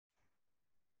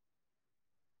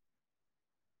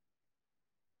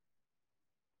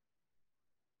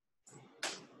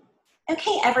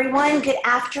Okay, everyone, good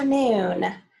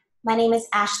afternoon. My name is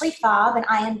Ashley Fobb, and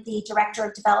I am the Director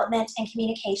of Development and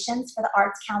Communications for the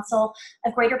Arts Council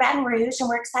of Greater Baton Rouge, and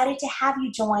we're excited to have you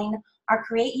join our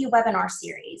Create You webinar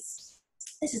series.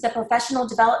 This is a professional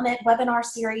development webinar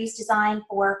series designed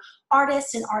for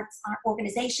artists and arts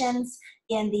organizations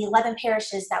in the 11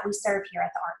 parishes that we serve here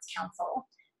at the Arts Council.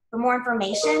 For more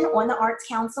information on the Arts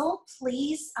Council,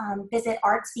 please visit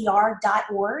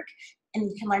artsvr.org. And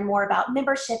you can learn more about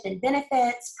membership and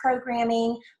benefits,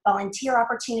 programming, volunteer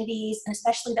opportunities, and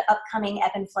especially the upcoming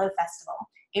Ebb and Flow Festival,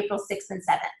 April 6th and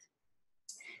 7th.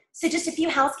 So just a few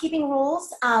housekeeping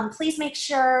rules. Please make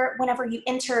sure whenever you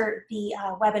enter the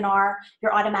webinar,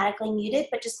 you're automatically muted,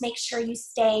 but just make sure you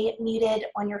stay muted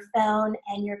on your phone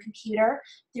and your computer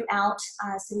throughout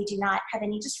so we do not have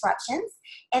any disruptions.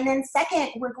 And then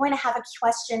second, we're going to have a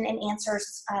question and answer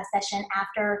session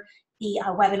after the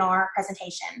webinar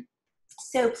presentation.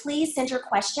 So please send your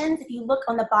questions. If you look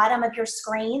on the bottom of your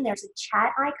screen, there's a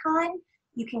chat icon.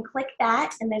 You can click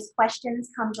that and those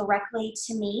questions come directly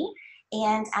to me.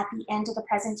 And at the end of the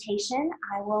presentation,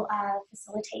 I will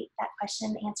facilitate that question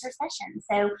and answer session.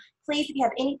 So please, if you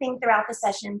have anything throughout the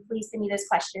session, please send me those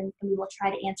questions and we will try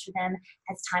to answer them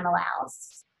as time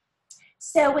allows.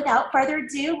 So without further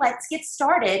ado, let's get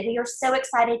started. We are so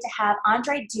excited to have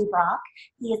André du Broc.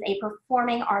 He is a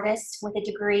performing artist with a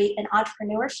degree in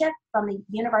entrepreneurship from the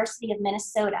University of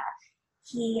Minnesota.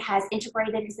 He has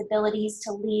integrated his abilities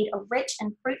to lead a rich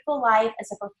and fruitful life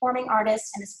as a performing artist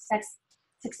and a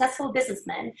successful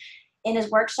businessman. In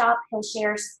his workshop, he'll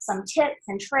share some tips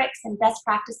and tricks and best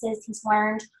practices he's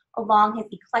learned along his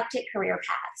eclectic career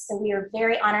path. So we are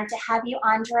very honored to have you,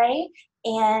 André,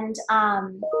 and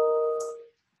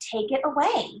take it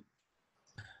away.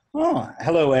 Oh,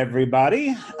 hello,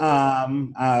 everybody.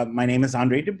 My name is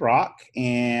André du Broc,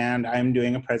 and I'm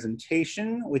doing a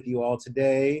presentation with you all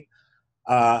today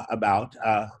about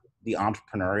the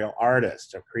entrepreneurial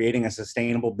artist, or creating a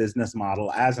sustainable business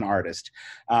model as an artist.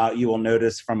 You will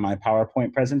notice from my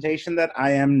PowerPoint presentation that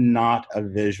I am not a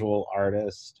visual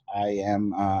artist. I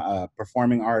am a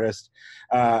performing artist,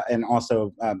 and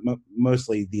also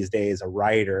mostly these days a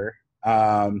writer.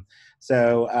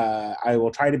 So I will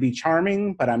try to be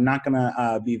charming, but I'm not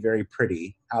gonna be very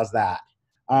pretty. How's that?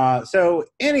 So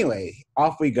anyway,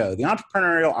 off we go. The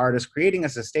entrepreneurial artist, creating a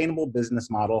sustainable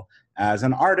business model as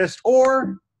an artist,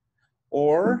 or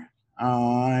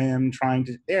I am trying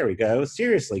to, there we go.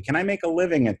 Seriously, can I make a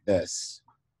living at this?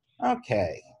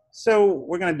 Okay, so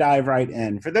we're gonna dive right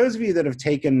in. For those of you that have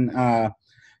taken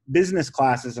business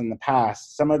classes in the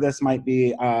past, some of this might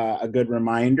be a good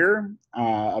reminder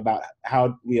about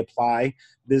how we apply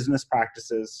business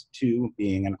practices to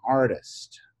being an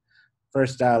artist.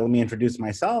 First, let me introduce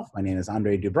myself. My name is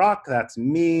André du Broc. That's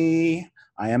me.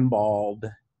 I am bald.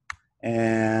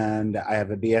 And I have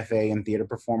a BFA in theater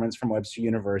performance from Webster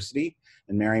University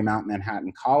and Marymount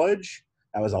Manhattan College.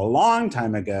 That was a long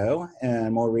time ago.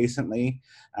 And more recently,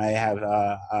 I have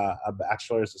a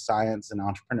Bachelor's of Science in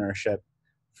Entrepreneurship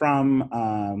from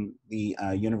the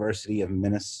University of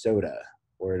Minnesota,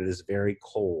 where it is very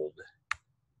cold.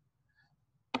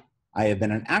 I have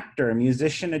been an actor, a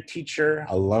musician, a teacher,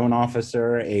 a loan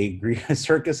officer, a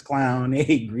circus clown,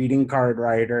 a greeting card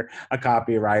writer, a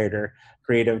copywriter,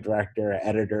 creative director,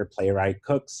 editor, playwright,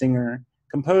 cook, singer,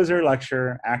 composer,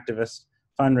 lecturer, activist,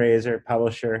 fundraiser,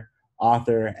 publisher,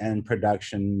 author, and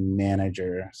production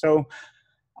manager. So,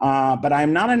 but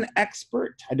I'm not an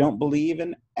expert. I don't believe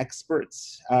in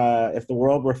experts. If the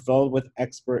world were filled with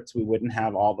experts, we wouldn't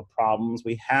have all the problems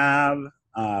we have.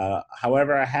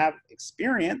 However, I have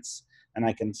experience, and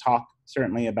I can talk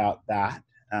certainly about that.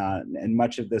 And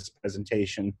much of this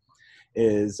presentation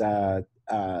is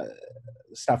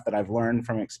stuff that I've learned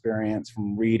from experience,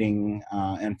 from reading,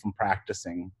 and from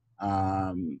practicing.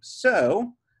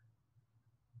 So,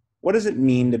 what does it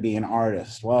mean to be an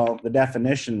artist? Well, the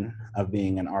definition of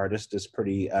being an artist is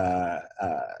pretty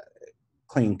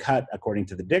clean cut according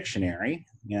to the dictionary.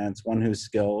 It's one who's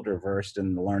skilled or versed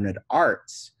in the learned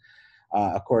arts.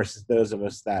 Of course, those of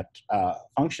us that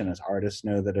function as artists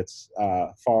know that it's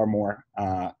far more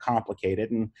complicated,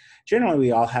 and generally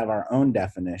we all have our own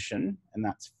definition, and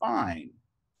that's fine.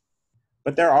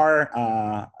 But there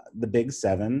are the big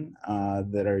seven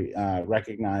that are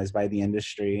recognized by the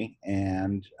industry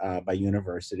and by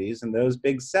universities, and those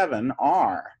big seven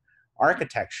are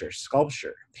architecture,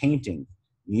 sculpture, painting,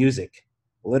 music,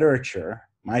 literature,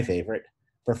 my favorite,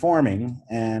 performing,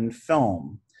 and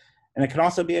film. And it can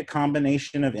also be a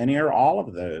combination of any or all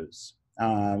of those.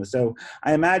 So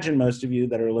I imagine most of you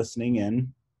that are listening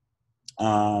in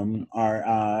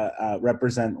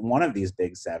represent one of these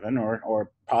big seven,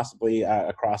 or possibly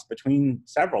a cross between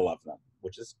several of them,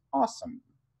 which is awesome.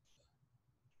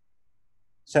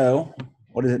 So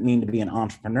what does it mean to be an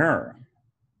entrepreneur?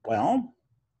 Well,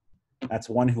 that's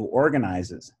one who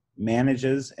organizes,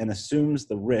 manages, and assumes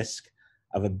the risk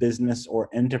of a business or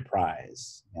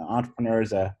enterprise. You know, entrepreneur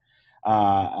is a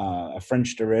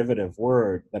French derivative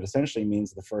word that essentially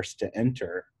means the first to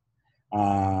enter.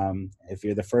 If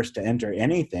you're the first to enter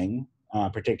anything,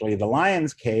 particularly the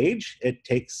lion's cage, it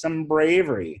takes some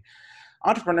bravery.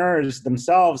 Entrepreneurs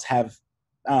themselves have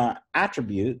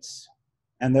attributes,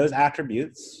 and those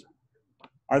attributes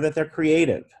are that they're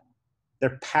creative,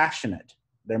 they're passionate,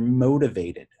 they're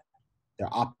motivated,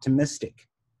 they're optimistic,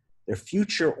 they're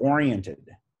future-oriented,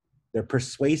 they're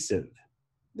persuasive,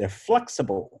 they're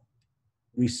flexible,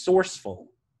 resourceful,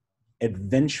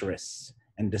 adventurous,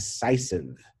 and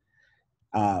decisive.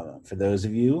 For those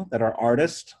of you that are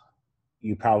artists,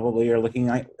 you probably are looking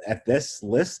at this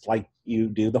list like you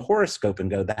do the horoscope and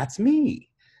go, that's me.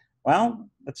 Well,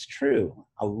 that's true.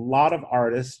 A lot of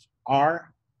artists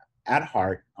are, at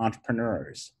heart,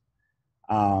 entrepreneurs.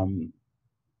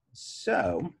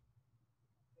 So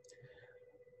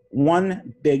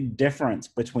one big difference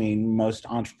between most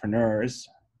entrepreneurs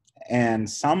and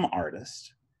some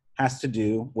artists has to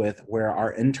do with where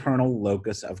our internal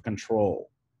locus of control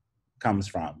comes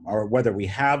from, or whether we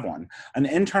have one. An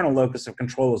internal locus of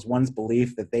control is one's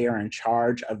belief that they are in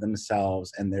charge of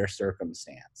themselves and their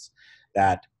circumstance,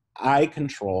 that I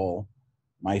control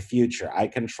my future, I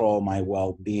control my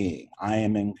well-being, I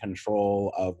am in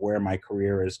control of where my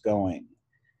career is going.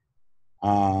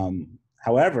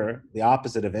 However, the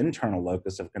opposite of internal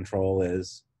locus of control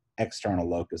is external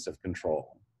locus of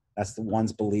control. That's the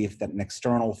one's belief that an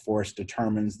external force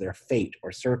determines their fate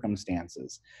or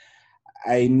circumstances.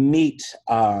 I meet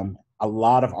a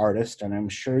lot of artists, and I'm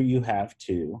sure you have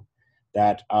too,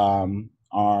 that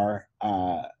are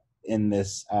in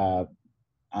this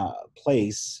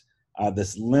place,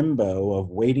 this limbo of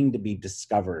waiting to be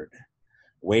discovered,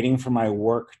 waiting for my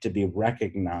work to be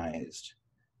recognized,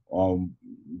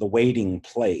 the waiting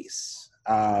place.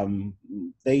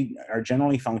 They are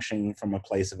generally functioning from a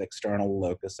place of external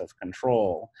locus of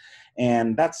control.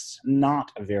 And that's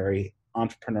not a very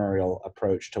entrepreneurial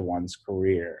approach to one's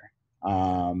career.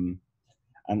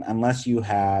 Unless you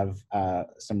have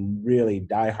some really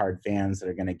diehard fans that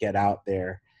are going to get out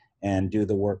there and do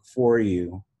the work for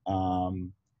you,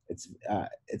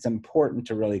 it's important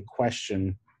to really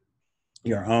question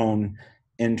your own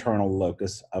internal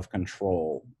locus of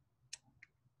control.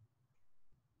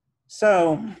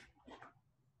 So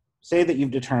say that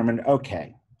you've determined,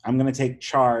 okay, I'm going to take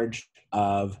charge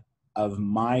of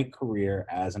my career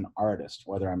as an artist,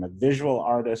 whether I'm a visual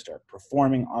artist or a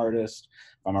performing artist,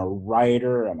 I'm a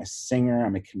writer, I'm a singer,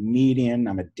 I'm a comedian,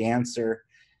 I'm a dancer.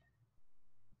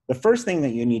 The first thing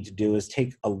that you need to do is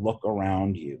take a look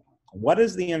around you. What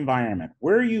is the environment?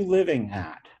 Where are you living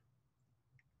at?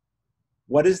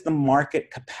 What is the market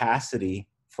capacity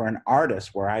for an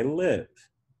artist where I live?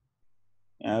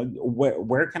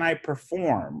 Where can I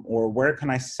perform, or where can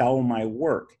I sell my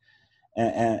work?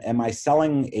 Am I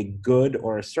selling a good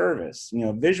or a service? You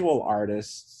know, visual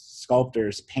artists,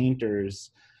 sculptors, painters,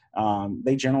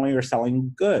 they generally are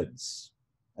selling goods.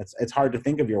 It's hard to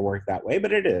think of your work that way,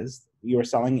 but it is. You are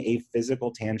selling a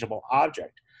physical, tangible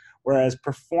object. Whereas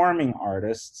performing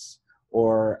artists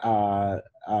or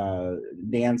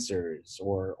dancers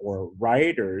or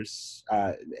writers,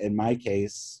 in my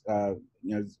case,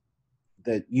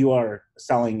 that you are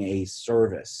selling a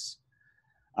service.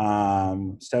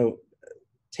 So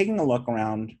taking a look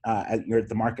around at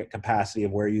the market capacity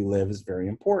of where you live is very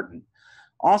important.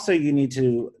 Also, you need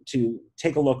to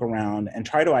take a look around and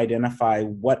try to identify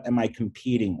what am I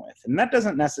competing with. And that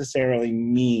doesn't necessarily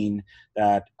mean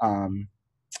that,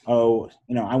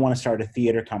 I want to start a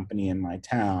theater company in my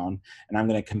town and I'm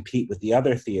going to compete with the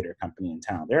other theater company in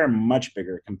town. There are much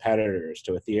bigger competitors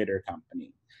to a theater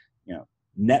company. You know,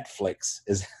 Netflix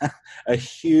is a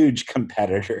huge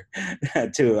competitor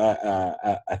to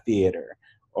a theater.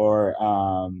 Or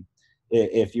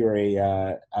if you're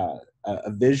a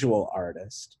visual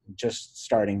artist just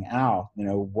starting out,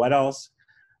 what else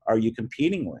are you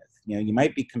competing with? You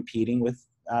might be competing with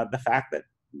the fact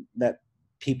that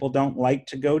people don't like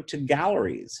to go to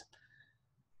galleries.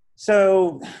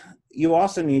 So you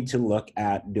also need to look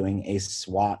at doing a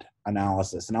SWOT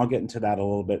analysis, and I'll get into that a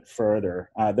little bit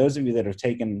further. Those of you that have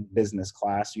taken business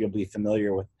class, you'll be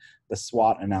familiar with the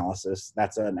SWOT analysis.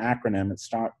 That's an acronym.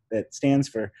 It stands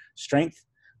for strength,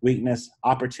 weakness,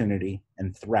 opportunity,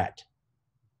 and threat.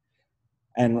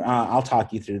 And I'll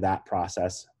talk you through that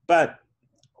process. But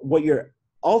what you're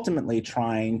ultimately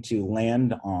trying to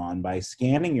land on by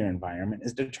scanning your environment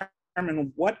is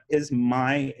determine what is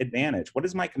my advantage? What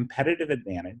is my competitive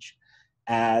advantage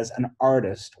as an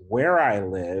artist, where I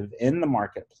live in the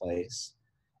marketplace,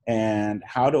 and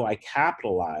how do I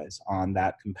capitalize on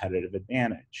that competitive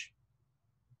advantage?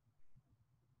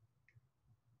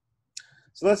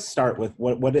 So let's start with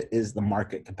what is the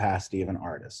market capacity of an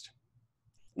artist.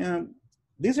 You know,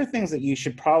 these are things that you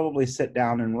should probably sit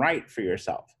down and write for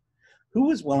yourself.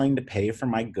 Who is willing to pay for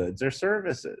my goods or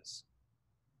services?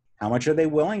 How much are they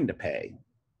willing to pay?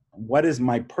 What is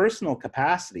my personal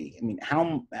capacity? I mean,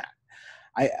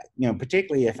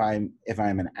 particularly if I'm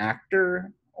an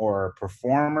actor or a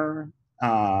performer,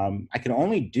 I can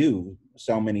only do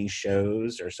so many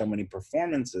shows or so many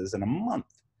performances in a month.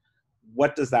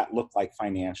 What does that look like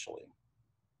financially?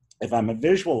 If I'm a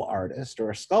visual artist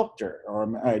or a sculptor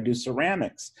or I do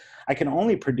ceramics, I can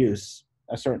only produce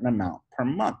a certain amount per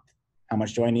month. How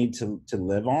much do I need to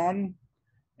live on?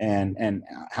 And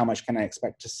how much can I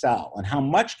expect to sell? And how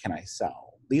much can I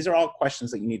sell? These are all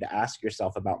questions that you need to ask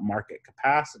yourself about market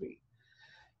capacity.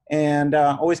 And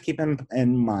always keep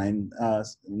in mind,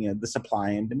 the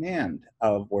supply and demand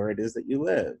of where it is that you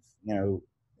live.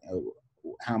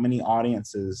 How many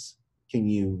audiences can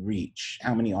you reach?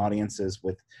 How many audiences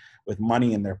with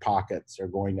money in their pockets are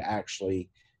going to actually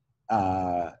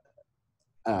buy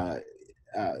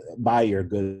your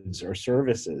goods or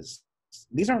services?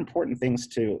 These are important things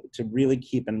to really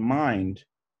keep in mind.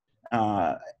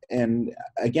 And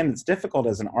again, it's difficult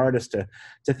as an artist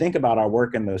to think about our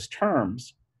work in those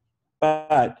terms,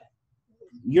 but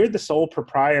you're the sole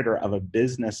proprietor of a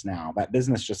business now. That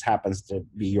business just happens to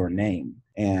be your name.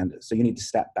 And so you need to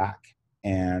step back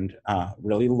and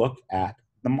really look at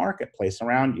the marketplace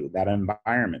around you, that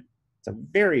environment. It's a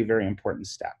very, very important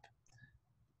step.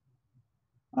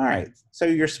 All right, so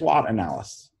your SWOT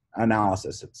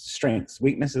analysis, it's strengths,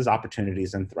 weaknesses,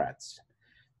 opportunities, and threats.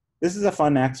 This is a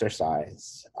fun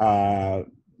exercise,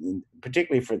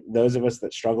 particularly for those of us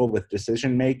that struggle with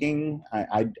decision making.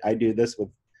 I do this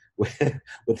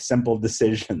with simple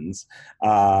decisions,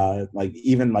 like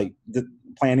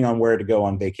planning on where to go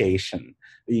on vacation.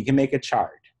 You can make a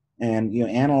chart and you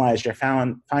analyze your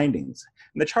findings.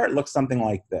 And the chart looks something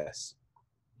like this.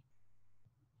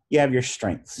 You have your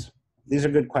strengths. These are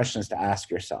good questions to ask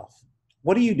yourself.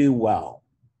 What do you do well?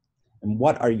 And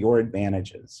what are your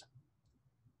advantages?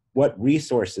 What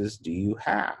resources do you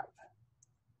have?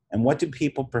 And what do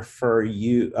people prefer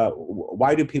you?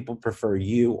 Why do people prefer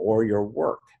you or your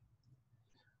work?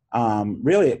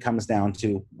 Really, it comes down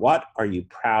to what are you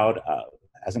proud of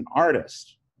as an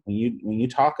artist? When you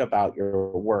talk about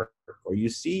your work or you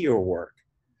see your work,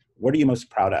 what are you most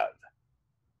proud of?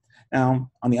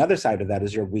 Now, on the other side of that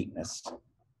is your weakness.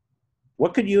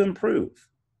 What could you improve?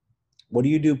 What do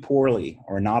you do poorly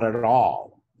or not at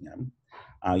all?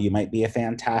 You might be a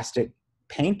fantastic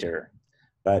painter,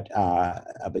 but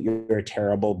you're a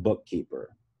terrible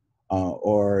bookkeeper.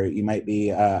 Or you might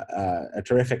be a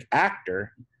terrific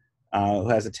actor who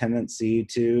has a tendency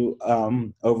to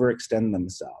overextend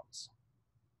themselves.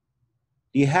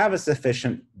 Do you have a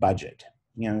sufficient budget?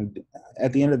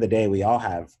 At the end of the day, we all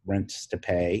have rents to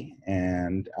pay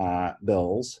and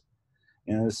bills.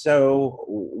 So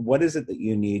what is it that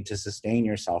you need to sustain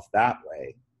yourself that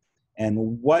way?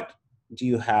 And what do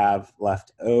you have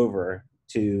left over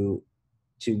to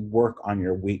work on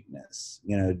your weakness,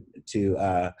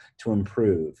 to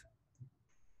improve?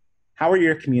 How are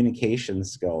your communication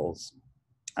skills?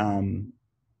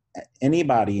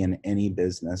 Anybody in any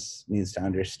business needs to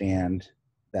understand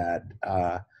that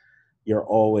you're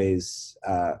always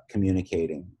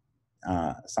communicating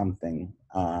something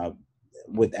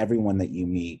with everyone that you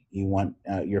meet.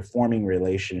 You're forming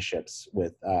relationships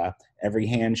with every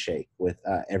handshake, with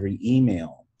every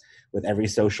email, with every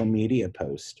social media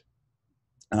post.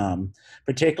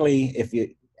 Particularly if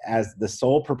you, as the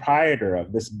sole proprietor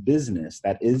of this business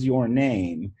that is your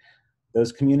name,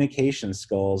 those communication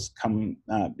skills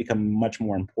become much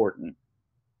more important.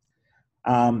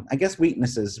 I guess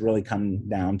weaknesses really come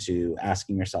down to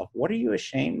asking yourself, what are you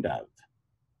ashamed of?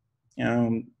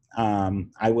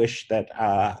 I wish that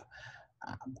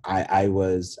I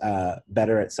was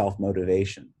better at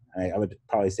self-motivation. I would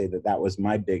probably say that was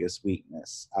my biggest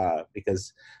weakness,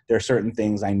 because there are certain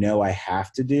things I know I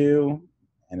have to do,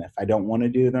 and if I don't want to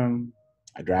do them,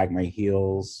 I drag my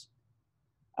heels.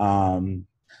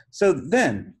 So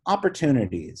then,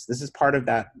 opportunities. This is part of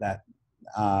that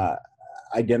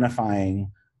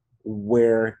identifying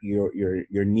where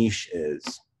your niche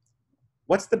is.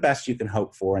 What's the best you can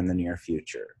hope for in the near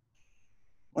future?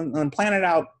 And plan it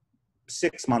out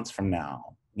 6 months from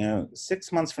now.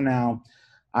 6 months from now,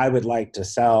 I would like to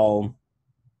sell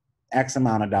X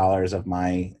amount of dollars of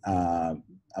my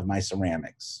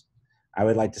ceramics. I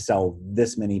would like to sell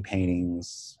this many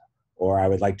paintings, or I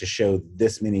would like to show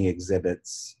this many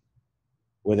exhibits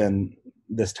within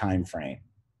this time frame.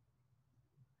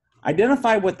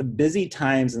 Identify what the busy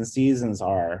times and seasons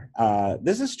are.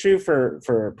 This is true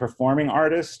for performing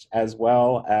artists as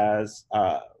well as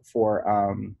for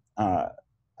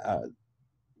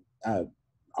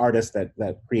artists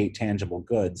that create tangible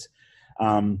goods.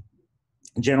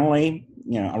 Generally,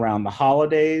 around the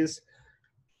holidays,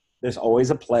 there's always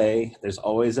a play, there's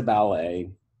always a ballet,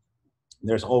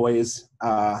 there's always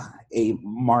a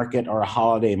market or a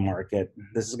holiday market.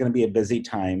 This is going to be a busy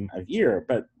time of year,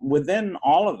 but within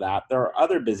all of that, there are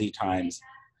other busy times.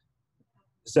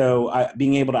 So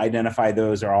being able to identify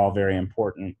those are all very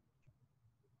important.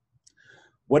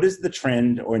 What is the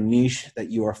trend or niche that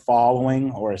you are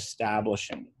following or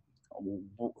establishing?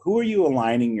 Who are you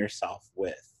aligning yourself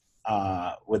with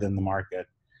within the market?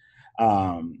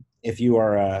 If you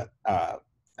are a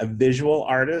visual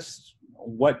artist,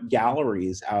 what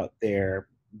galleries out there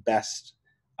best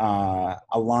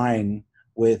align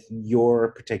with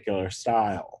your particular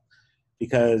style?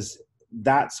 Because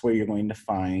that's where you're going to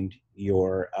find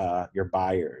your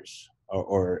buyers,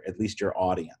 or at least your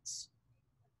audience.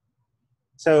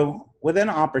 So within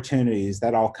opportunities,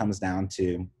 that all comes down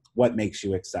to what makes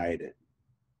you excited.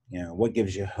 What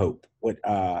gives you hope? What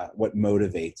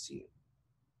motivates you?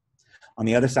 On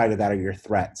the other side of that are your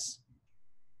threats.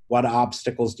 What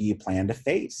obstacles do you plan to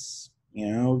face?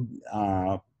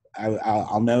 I'll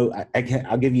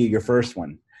give you your first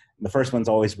one. The first one's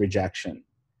always rejection.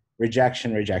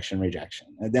 Rejection.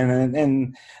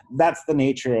 And that's the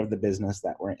nature of the business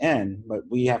that we're in. But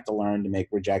we have to learn to make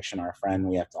rejection our friend.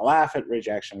 We have to laugh at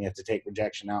rejection. We have to take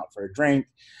rejection out for a drink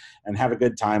and have a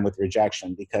good time with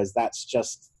rejection, because that's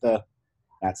the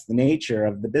nature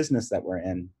of the business that we're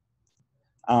in.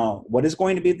 What is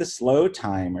going to be the slow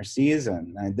time or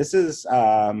season? This is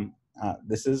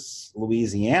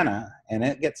Louisiana, and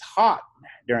it gets hot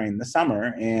during the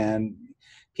summer, and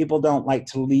people don't like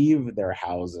to leave their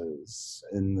houses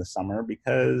in the summer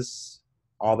because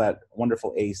all that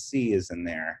wonderful AC is in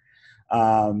there.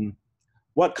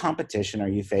 What competition are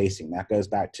you facing? That goes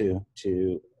back to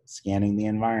scanning the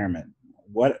environment.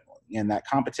 And that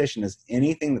competition is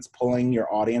anything that's pulling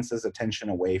your audience's attention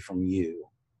away from you.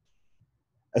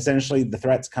 Essentially, the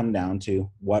threats come down to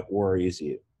what worries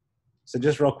you. So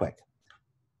just real quick,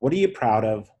 what are you proud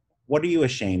of? What are you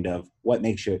ashamed of? What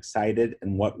makes you excited?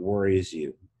 And what worries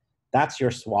you? That's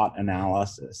your SWOT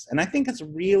analysis. And I think it's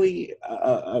really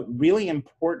a really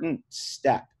important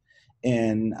step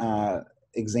in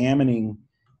examining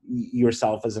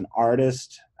yourself as an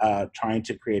artist, trying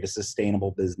to create a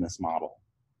sustainable business model.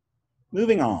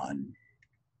 Moving on.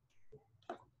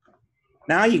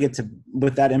 Now you get to,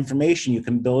 with that information, you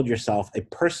can build yourself a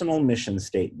personal mission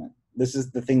statement. This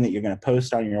is the thing that you're going to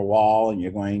post on your wall, and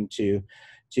you're going to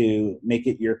make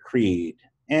it your creed.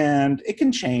 And it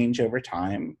can change over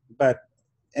time,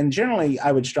 and generally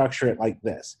I would structure it like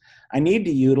this. I need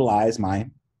to utilize my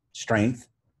strength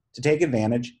to take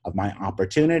advantage of my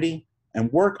opportunity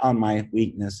and work on my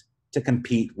weakness to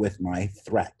compete with my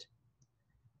threat.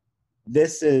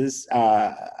 This is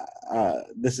kind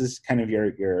of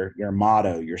your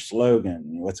motto, your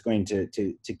slogan, what's going to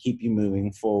keep you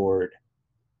moving forward.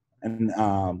 And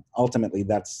ultimately,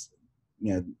 that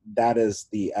is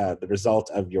the result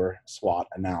of your SWOT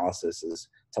analysis, is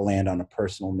to land on a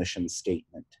personal mission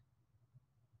statement.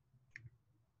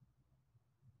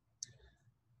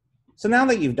 So now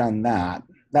that you've done that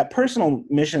personal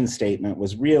mission statement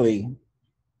was really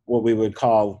what we would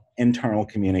call internal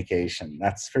communication.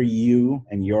 That's for you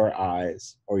and your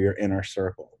eyes, or your inner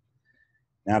circle.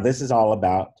 Now, this is all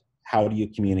about how do you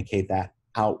communicate that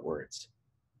outwards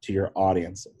to your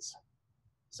audiences.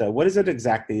 So what is it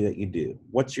exactly that you do?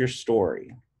 What's your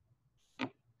story?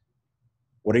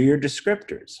 What are your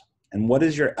descriptors? And what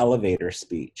is your elevator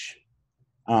speech?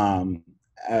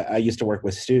 I used to work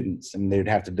with students, and they'd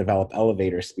have to develop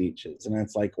elevator speeches. And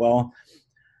it's like, well,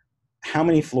 how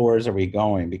many floors are we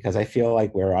going? Because I feel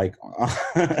like we're like,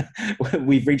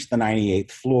 we've reached the 98th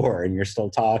floor and you're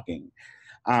still talking.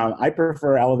 I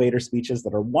prefer elevator speeches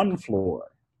that are one floor.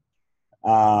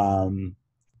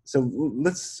 So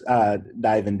let's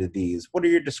dive into these. What are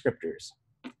your descriptors?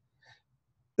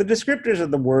 The descriptors are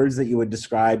the words that you would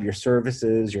describe your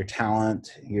services, your talent,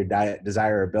 your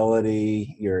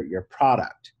desirability, your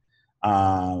product.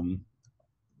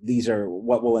 These are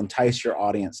what will entice your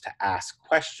audience to ask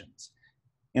questions.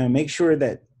 Make sure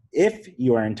that if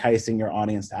you are enticing your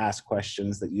audience to ask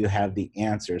questions, that you have the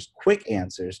answers, quick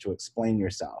answers to explain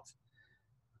yourself.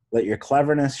 Let your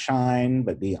cleverness shine,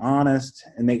 but be honest,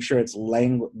 and make sure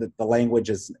that the language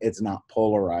it's not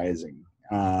polarizing.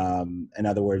 In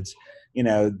other words,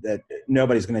 that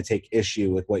nobody's going to take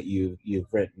issue with what you've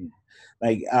written.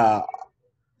 Like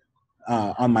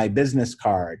on my business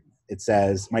card, it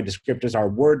says my descriptors are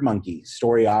word monkey,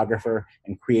 storyographer,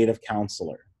 and creative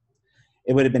counselor.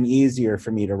 It would have been easier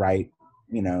for me to write,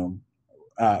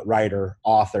 writer,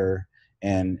 author,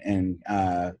 and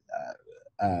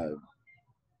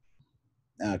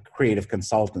creative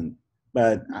consultant.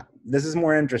 But this is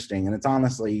more interesting, and it's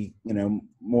honestly,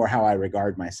 more how I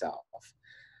regard myself.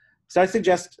 So I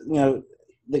suggest,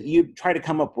 that you try to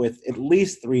come up with at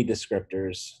least 3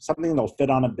 descriptors, something that'll fit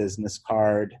on a business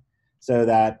card, so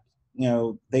that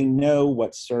they know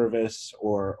what service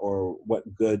or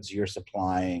what goods you're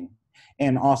supplying,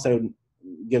 and also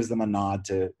gives them a nod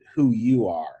to who you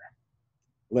are.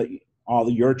 Let all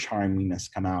your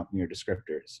charminess come out in your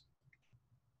descriptors.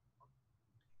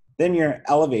 Then your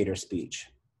elevator speech.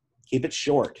 Keep it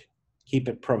short. Keep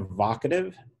it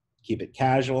provocative. Keep it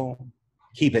casual.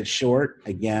 Keep it short.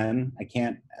 Again, I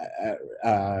can't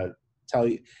tell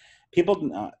you.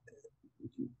 People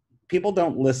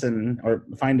don't listen or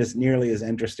find us nearly as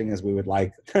interesting as we would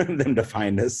like them to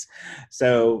find us.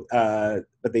 So,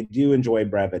 but they do enjoy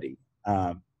brevity.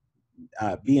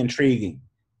 Be intriguing,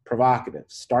 provocative,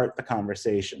 start the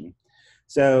conversation.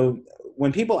 So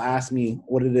when people ask me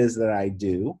what it is that I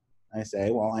do, I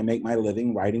say, well, I make my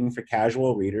living writing for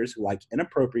casual readers who like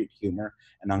inappropriate humor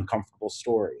and uncomfortable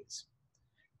stories.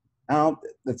 Now,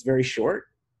 that's very short.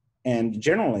 And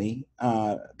generally,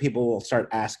 people will start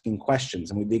asking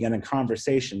questions, and we begin a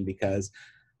conversation because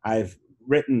I've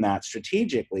written that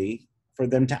strategically for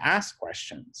them to ask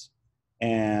questions.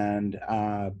 And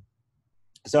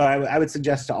so I would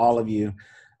suggest to all of you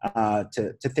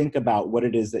to think about what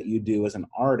it is that you do as an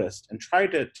artist, and try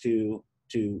to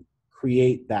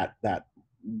create that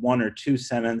 1 or 2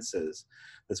 sentences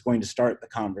that's going to start the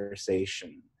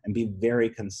conversation, and be very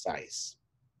concise.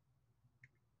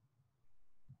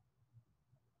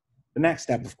 The next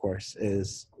step, of course,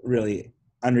 is really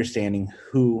understanding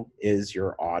who is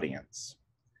your audience.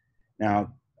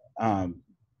 Now,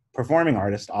 performing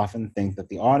artists often think that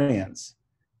the audience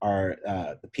are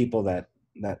the people that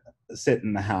sit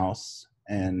in the house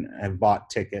and have bought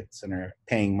tickets and are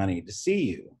paying money to see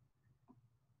you.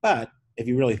 But if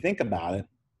you really think about it,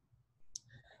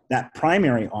 that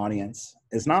primary audience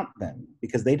is not them,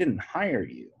 because they didn't hire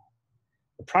you.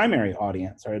 The primary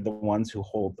audience are the ones who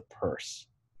hold the purse.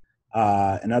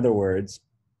 In other words,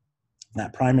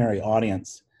 that primary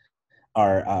audience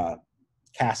are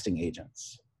casting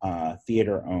agents,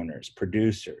 theater owners,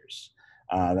 producers.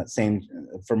 That same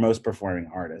for most performing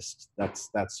artists.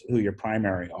 That's who your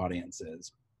primary audience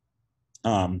is.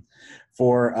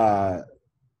 For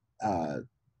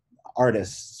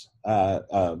artists,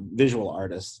 visual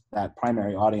artists, that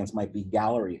primary audience might be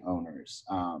gallery owners.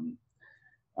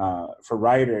 For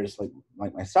writers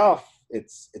like myself,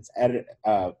 it's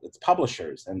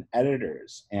publishers and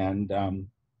editors, and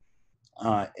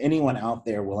anyone out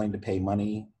there willing to pay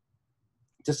money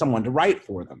to someone to write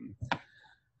for them.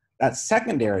 That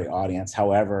secondary audience,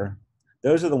 however,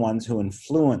 those are the ones who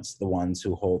influence the ones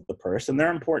who hold the purse, and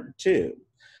they're important too.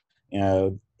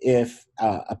 If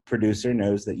a producer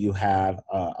knows that you have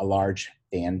a large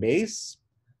fan base,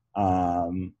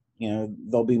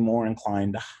 they'll be more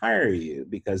inclined to hire you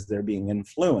because they're being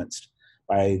influenced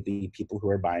by the people who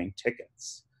are buying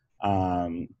tickets.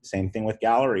 Same thing with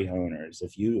gallery owners.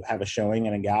 If you have a showing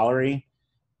in a gallery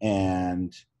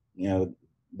and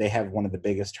they have one of the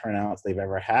biggest turnouts they've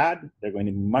ever had, they're going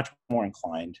to be much more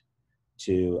inclined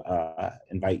to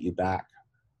invite you back.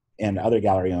 And other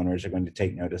gallery owners are going to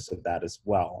take notice of that as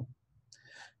well.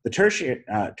 The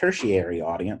tertiary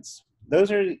audience,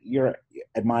 those are your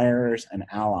admirers and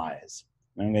allies.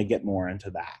 And I'm going to get more into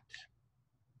that.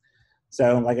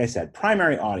 So like I said,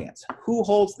 primary audience. Who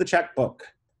holds the checkbook?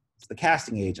 It's the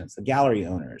casting agents, the gallery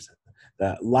owners,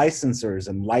 the licensors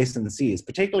and licensees,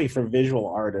 particularly for visual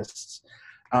artists.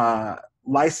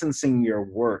 Licensing your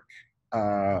work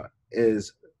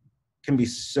can be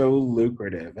so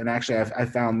lucrative. And actually, I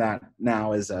found that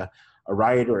now as a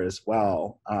writer as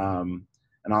well.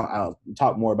 And I'll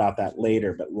talk more about that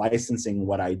later, but licensing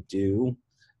what I do,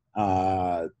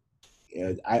 I'm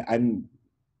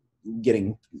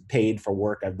getting paid for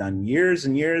work I've done years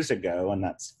and years ago, and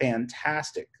that's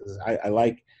fantastic because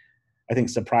I think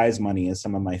surprise money is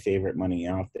some of my favorite money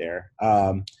out there.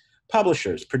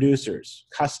 Publishers, producers,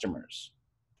 customers,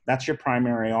 that's your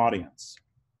primary audience.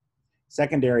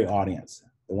 Secondary audience,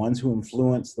 the ones who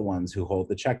influence the ones who hold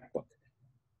the checkbook.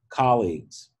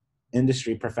 Colleagues,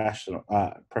 industry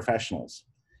professionals,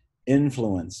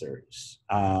 influencers.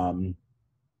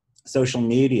 Social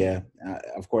media,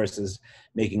 of course, is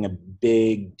making a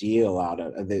big deal out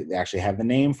of it. They actually have the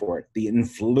name for it, the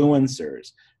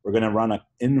influencers. We're going to run an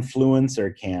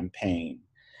influencer campaign.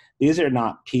 These are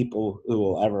not people who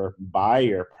will ever buy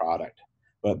your product,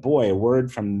 but boy, a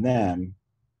word from them,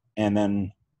 and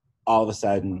then all of a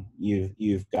sudden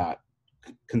you've got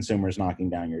consumers knocking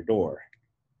down your door.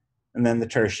 And then the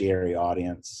tertiary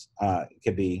audience, it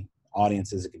could be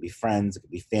audiences, it could be friends, it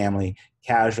could be family,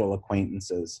 casual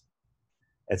acquaintances,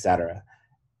 etc.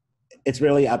 It's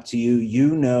really up to you.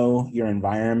 You know your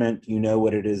environment. You know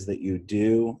what it is that you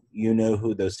do. You know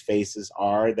who those faces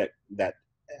are that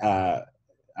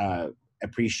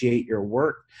appreciate your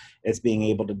work. It's being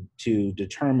able to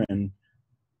determine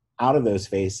out of those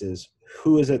faces,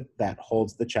 who is it that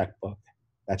holds the checkbook?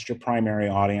 That's your primary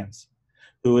audience.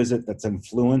 Who is it that's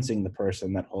influencing the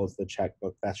person that holds the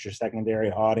checkbook? That's your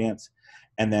secondary audience.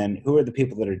 And then who are the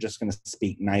people that are just going to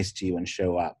speak nice to you and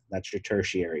show up? That's your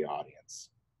tertiary audience.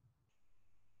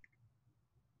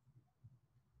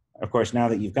 Of course, now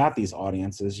that you've got these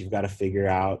audiences, you've got to figure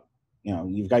out,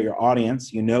 you've got your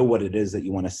audience, you know what it is that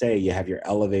you want to say. You have your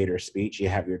elevator speech, you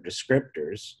have your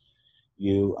descriptors,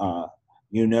 you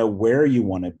know where you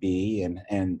want to be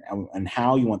and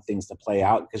how you want things to play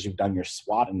out because you've done your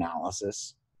SWOT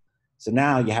analysis. So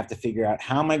now you have to figure out,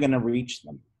 how am I going to reach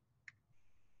them?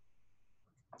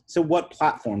 So what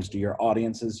platforms do your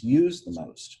audiences use the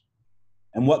most?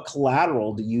 And what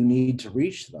collateral do you need to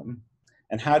reach them?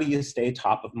 And how do you stay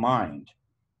top of mind?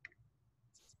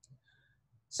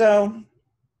 So,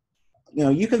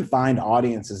 you can find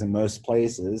audiences in most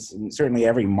places, and certainly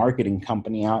every marketing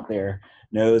company out there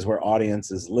knows where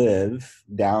audiences live,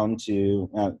 down to,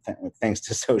 thanks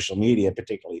to social media,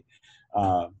 particularly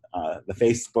the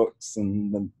Facebooks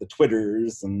and the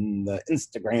Twitters and the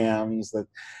Instagrams, that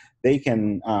they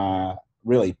can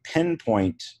really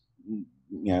pinpoint,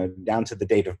 down to the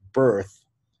date of birth,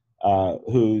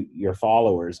 who your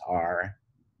followers are.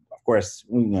 Of course,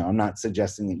 I'm not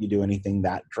suggesting that you do anything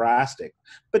that drastic,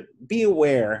 but be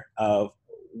aware of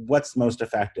what's most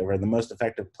effective, or the most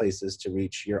effective places to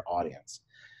reach your audience.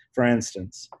 For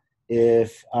instance,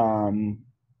 if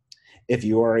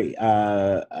you're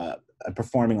a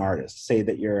performing artist, say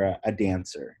that you're a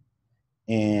dancer,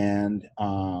 and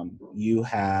you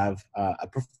have a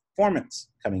performance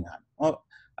coming up, well,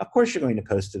 of course you're going to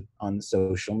post it on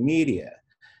social media.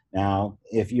 Now,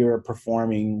 if you're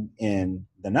performing in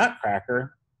the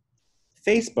Nutcracker,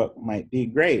 Facebook might be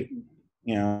great.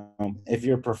 If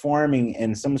you're performing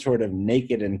in some sort of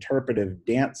naked interpretive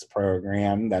dance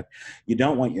program that you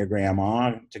don't want your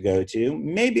grandma to go to,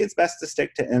 maybe it's best to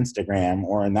stick to Instagram,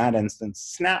 or in that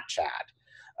instance, Snapchat.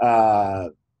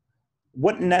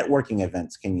 What networking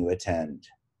events can you attend?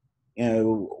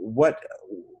 What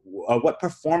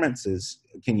performances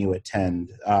can you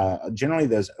attend? Generally,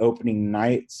 those opening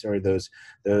nights, or those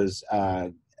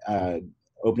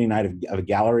opening night of a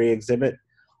gallery exhibit.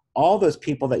 All those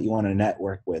people that you want to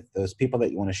network with, those people that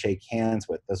you want to shake hands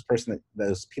with,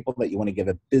 those people that you want to give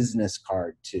a business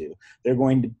card to, they're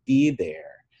going to be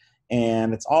there,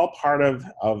 and it's all part of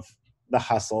the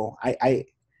hustle. I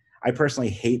personally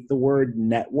hate the word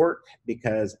network,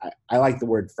 because I like the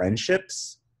word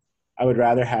friendships. I would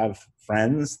rather have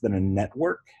friends than a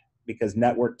network, because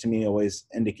network to me always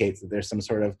indicates that there's some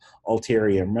sort of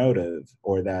ulterior motive,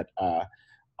 or that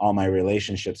all my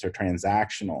relationships are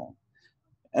transactional.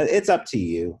 It's up to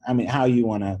you. I mean, how you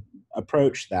want to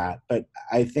approach that. But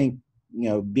I think,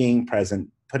 being present,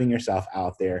 putting yourself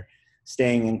out there,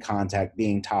 staying in contact,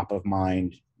 being top of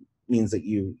mind means that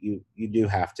you do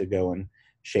have to go and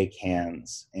shake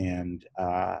hands and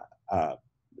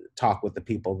talk with the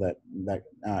people that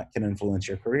can influence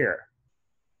your career.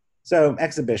 So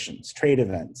exhibitions, trade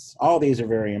events, all these are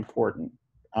very important.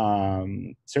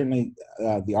 Certainly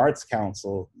the Arts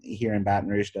Council here in Baton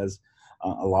Rouge does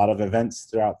a lot of events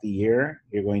throughout the year.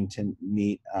 You're going to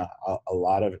meet a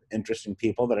lot of interesting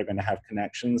people that are going to have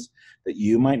connections that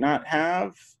you might not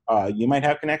have. You might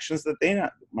have connections that they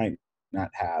might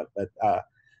not have, but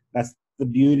that's the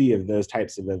beauty of those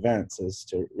types of events, is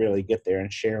to really get there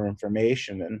and share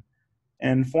information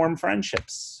and form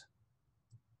friendships.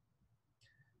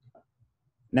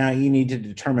 Now you need to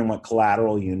determine what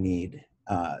collateral you need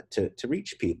to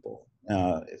reach people.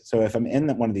 So if I'm in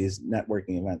one of these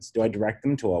networking events, do I direct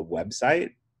them to a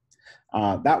website?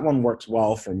 That one works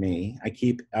well for me. I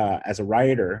keep, as a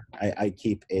writer, I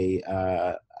keep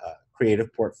a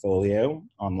creative portfolio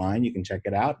online. You can check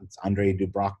it out. It's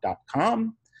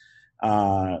andredubroc.com.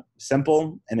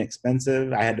 Simple,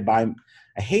 inexpensive.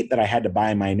 I hate that I had to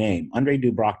buy my name,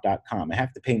 AndreDuBroc.com. I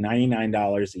have to pay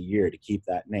 $99 a year to keep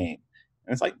that name.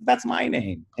 And it's like, that's my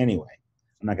name. Anyway,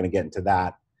 I'm not going to get into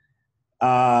that.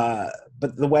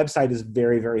 But the website is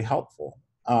very, very helpful.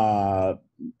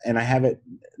 And I have it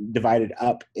divided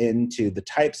up into the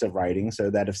types of writing so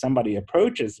that if somebody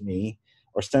approaches me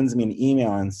or sends me an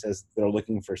email and says they're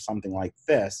looking for something like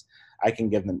this, I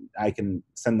can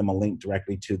send them a link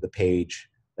directly to the page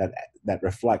that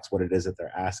reflects what it is that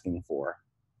they're asking for.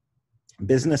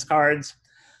 Business cards.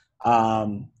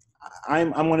 I'm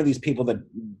one of these people that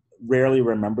rarely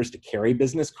remembers to carry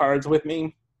business cards with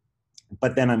me,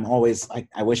 but then I'm always like,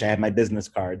 I wish I had my business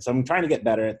card. So I'm trying to get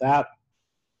better at that.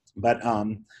 But,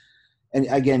 and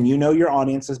again, you know your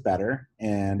audience is better.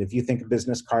 And if you think a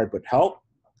business card would help,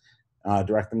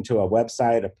 direct them to a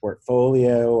website, a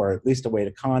portfolio, or at least a way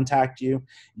to contact you.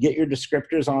 Get your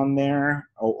descriptors on there,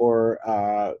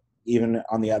 or even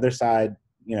on the other side,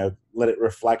 let it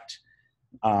reflect,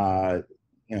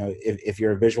 if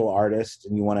you're a visual artist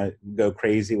and you want to go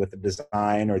crazy with the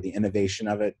design or the innovation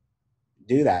of it,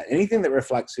 do that. Anything that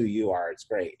reflects who you are, it's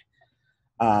great.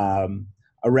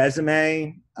 A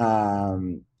resume,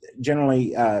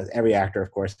 generally, every actor,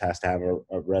 of course, has to have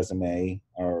a resume,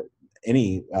 or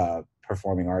any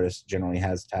performing artist generally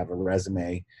has to have a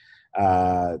resume.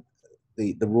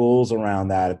 The rules around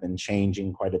that have been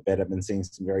changing quite a bit. I've been seeing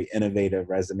some very innovative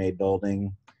resume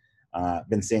building.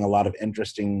 Been seeing a lot of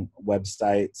interesting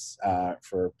websites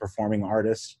for performing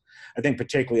artists. I think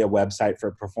particularly a website for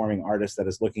a performing artist that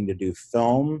is looking to do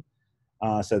film,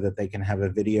 so that they can have a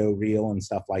video reel and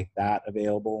stuff like that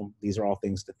available. These are all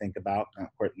things to think about.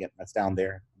 Of course, yeah, that's down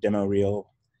there, demo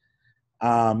reel.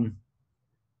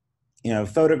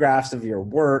 Photographs of your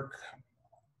work,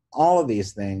 all of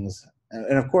these things.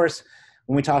 And of course,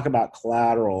 when we talk about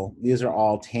collateral, these are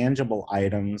all tangible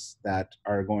items that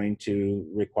are going to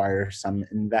require some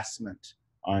investment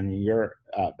on your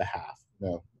behalf.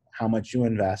 How much you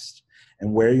invest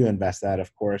and where you invest that,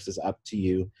 of course, is up to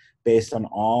you based on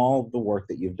all the work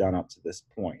that you've done up to this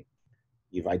point.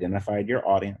 You've identified your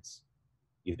audience.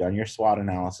 You've done your SWOT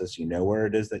analysis. You know where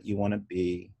it is that you want to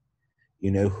be.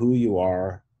 You know who you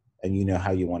are, and you know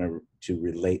how you want to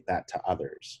relate that to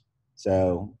others.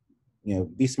 So,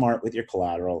 be smart with your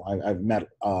collateral. I've met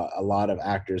a lot of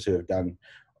actors who have done,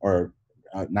 or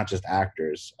not just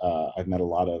actors, I've met a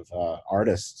lot of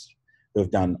artists who have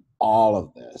done all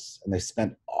of this, and they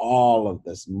spent all of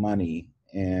this money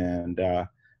and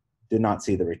did not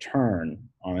see the return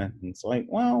on it. And it's like,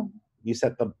 well, you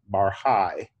set the bar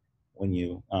high when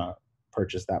you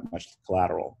purchase that much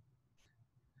collateral.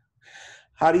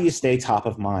 How do you stay top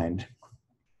of mind?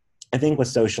 I think with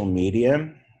social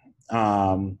media,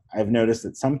 I've noticed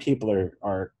that some people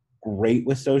are great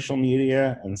with social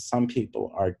media and some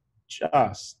people are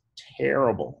just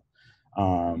terrible.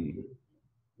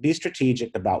 Be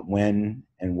strategic about when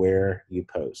and where you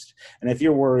post. And if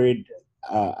you're worried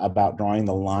about drawing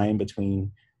the line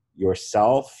between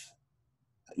yourself,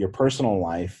 your personal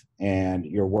life, and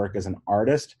your work as an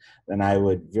artist, then I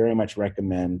would very much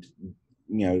recommend,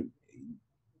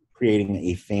 creating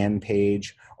a fan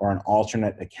page or an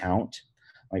alternate account.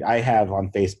 Like I have on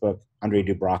Facebook, André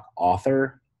du Broc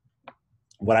author.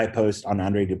 What I post on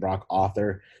André du Broc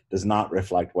author does not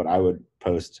reflect what I would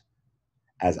post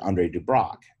as André du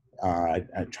Broc. I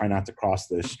try not to cross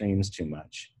those streams too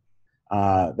much.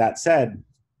 That said,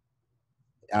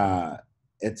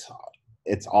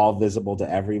 it's all visible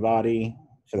to everybody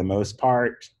for the most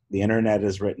part. The internet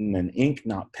is written in ink,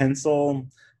 not pencil.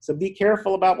 So be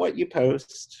careful about what you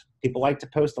post. People like to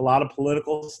post a lot of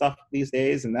political stuff these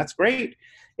days, and that's great.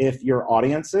 If your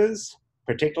audiences,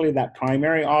 particularly that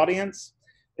primary audience,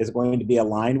 is going to be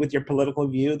aligned with your political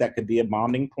view, that could be a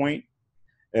bonding point.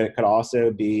 It could also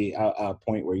be a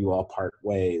point where you all part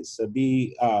ways. So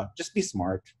just be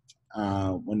smart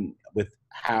with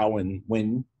how and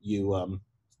when you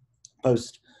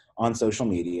post on social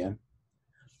media.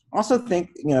 Also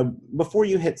think, before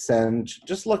you hit send,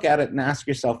 just look at it and ask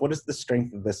yourself, what is the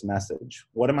strength of this message?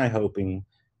 What am I hoping?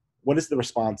 What is the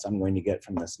response I'm going to get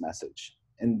from this message?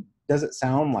 And does it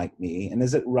sound like me? And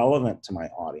is it relevant to my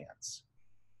audience?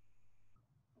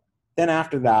 Then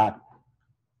after that,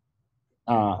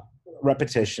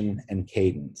 repetition and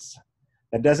cadence.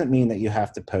 That doesn't mean that you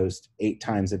have to post 8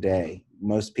 times a day.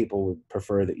 Most people would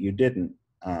prefer that you didn't.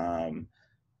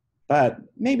 But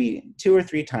maybe 2 or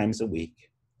 3 times a week.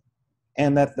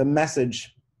 And that the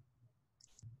message,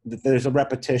 that there's a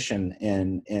repetition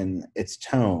in its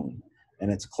tone and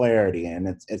its clarity and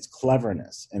its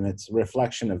cleverness and its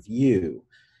reflection of you.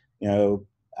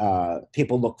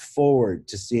 People look forward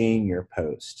to seeing your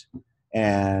post.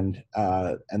 and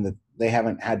that they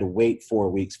haven't had to wait 4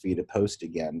 weeks for you to post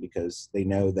again, because they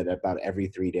know that about every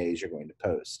 3 days you're going to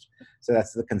post. So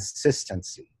that's the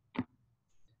consistency.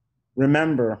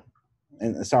 Remember,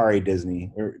 and sorry,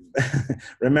 Disney,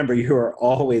 remember, you are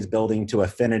always building to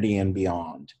affinity and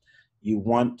beyond. You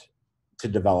want to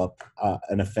develop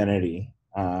an affinity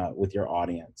with your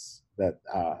audience, that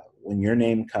when your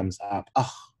name comes up,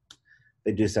 oh,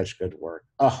 they do such good work.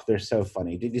 Oh, they're so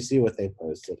funny. Did you see what they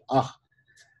posted? Oh,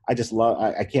 I just love,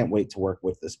 I can't wait to work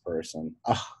with this person.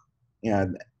 Oh, you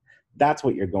know, that's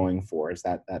what you're going for, is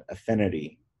that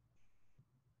affinity.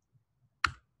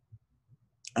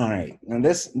 All right, and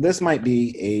this might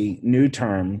be a new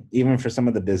term, even for some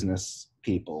of the business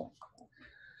people.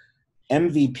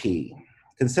 MVP.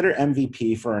 Consider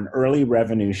MVP for an early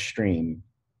revenue stream.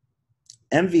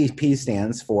 MVP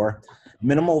stands for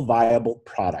minimal viable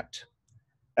product.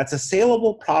 That's a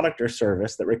saleable product or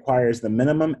service that requires the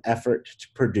minimum effort to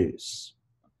produce.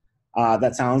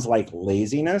 That sounds like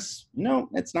laziness. No,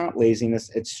 it's not laziness,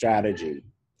 it's strategy.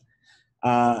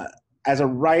 As a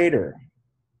writer,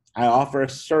 I offer a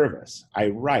service. I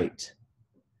write.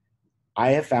 I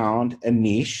have found a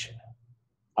niche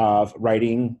of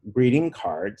writing greeting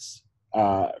cards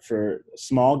for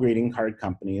small greeting card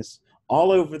companies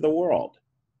all over the world.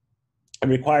 It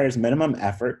requires minimum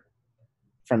effort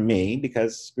from me,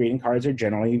 because greeting cards are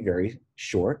generally very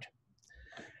short.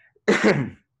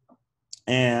 And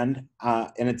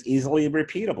it's easily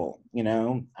repeatable. You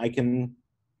know, I can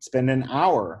spend an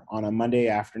hour on a Monday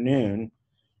afternoon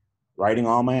writing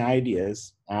all my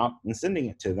ideas out and sending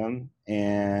it to them.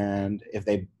 And if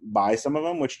they buy some of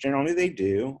them, which generally they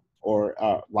do, or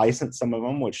license some of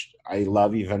them, which I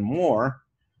love even more,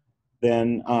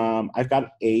 then I've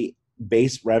got a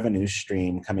base revenue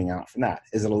stream coming out from that.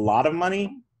 Is it a lot of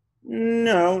money?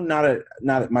 No,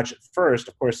 not much at first.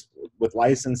 Of course, with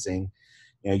licensing,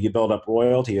 you know, you build up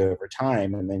royalty over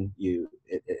time, and then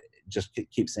it just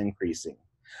keeps increasing.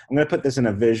 I'm going to put this in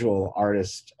a visual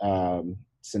artist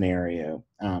scenario.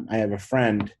 I have a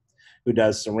friend who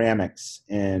does ceramics,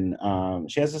 and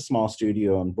she has a small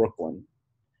studio in Brooklyn,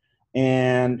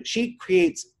 and she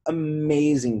creates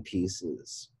amazing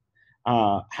pieces.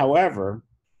 However,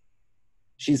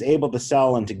 she's able to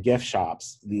sell into gift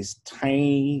shops these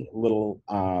tiny little,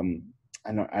 I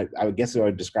would guess I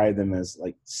would describe them as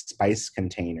like spice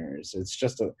containers. It's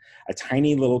just a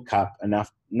tiny little cup,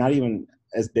 enough, not even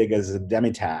as big as a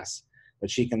demitasse,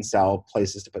 but she can sell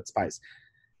places to put spice.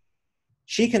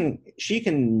 She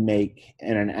can make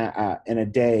in a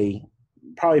day,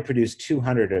 probably produce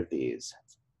 200 of these,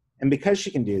 and because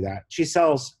she can do that, she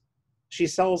sells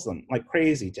them like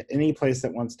crazy to any place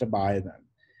that wants to buy them.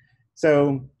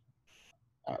 So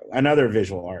another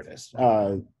visual artist,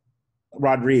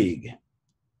 Rodrigue's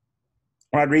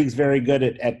very good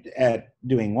at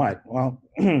doing what? Well,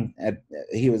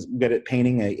 he was good at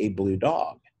painting a blue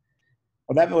dog.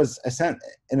 Well, that was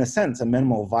in a sense a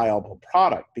minimal viable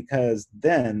product, because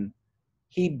then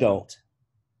he built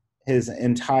his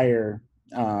entire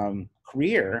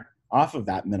career off of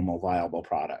that minimal viable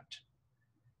product.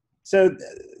 So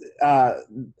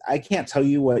I can't tell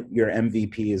you what your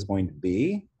MVP is going to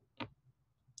be.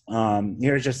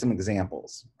 Here's just some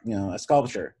examples. You know, a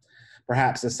sculpture,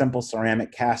 perhaps a simple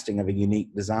ceramic casting of a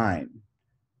unique design.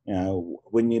 You know,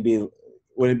 would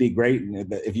it be great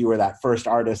if you were that first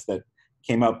artist that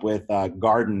came up with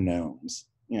garden gnomes?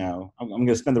 You know, I'm going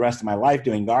to spend the rest of my life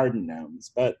doing garden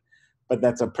gnomes, but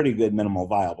that's a pretty good minimal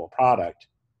viable product.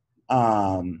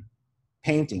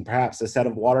 Painting, perhaps a set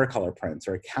of watercolor prints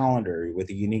or a calendar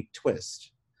with a unique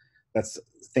twist. That's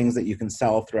things that you can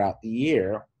sell throughout the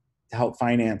year to help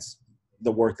finance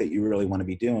the work that you really want to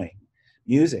be doing.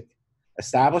 Music,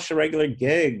 establish a regular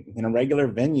gig in a regular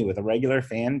venue with a regular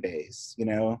fan base. You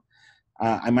know,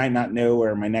 I might not know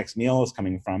where my next meal is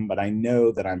coming from, but I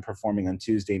know that I'm performing on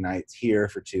Tuesday nights here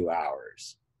for 2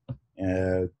 hours.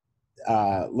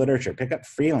 Literature, pick up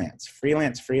freelance.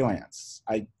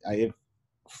 I have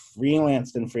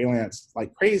freelanced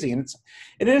like crazy, and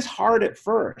it is hard at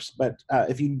first, but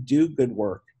if you do good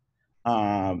work,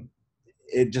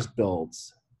 it just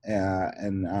builds. You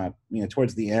know,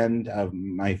 towards the end of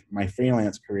my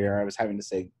freelance career, I was having to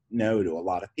say no to a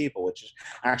lot of people, which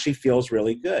actually feels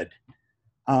really good.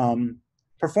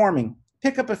 Performing,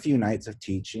 pick up a few nights of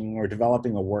teaching or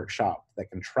developing a workshop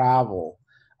that can travel.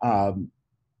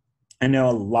 I know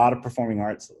a lot of performing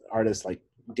artists like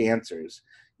dancers,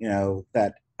 you know,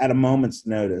 that at a moment's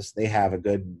notice, they have a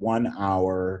good 1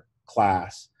 hour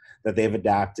class that they've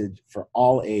adapted for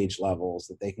all age levels,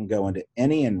 that they can go into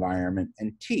any environment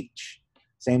and teach.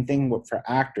 Same thing for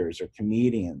actors or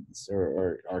comedians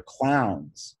or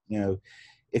clowns. You know,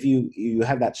 if you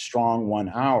have that strong 1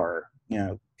 hour,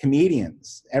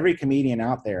 comedians, every comedian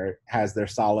out there has their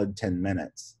solid 10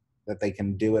 minutes that they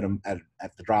can do it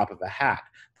at the drop of a hat.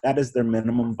 That is their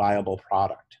minimum viable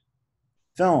product.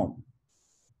 Film,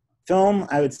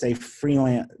 I would say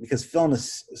freelance, because film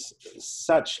is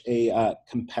such a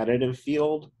competitive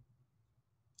field.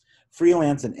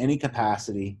 Freelance in any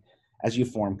capacity as you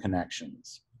form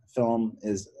connections. Film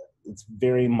it's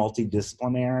very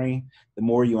multidisciplinary. The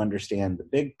more you understand the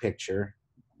big picture,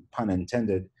 pun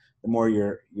intended, the more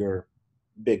your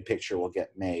big picture will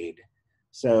get made.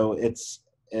 So it's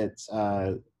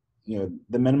the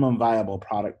minimum viable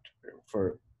product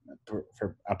for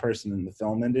a person in the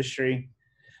film industry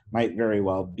might very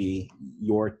well be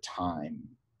your time,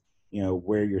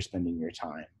 where you're spending your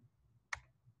time.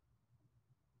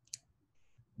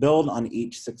 Build on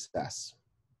each success.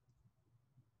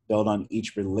 Build on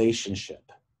each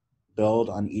relationship. Build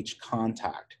on each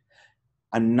contact.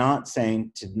 I'm not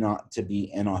saying not to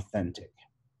be inauthentic.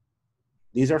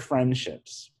 These are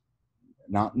friendships,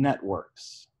 not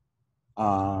networks.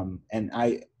 And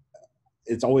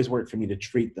it's always worked for me to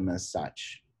treat them as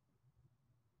such.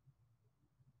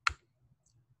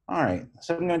 All right,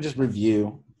 so I'm going to just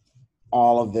review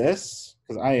all of this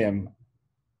because I am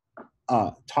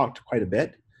talked quite a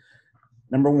bit.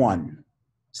 Number 1,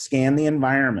 scan the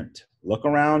environment. Look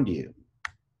around you.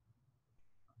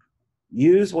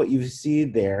 Use what you see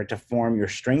there to form your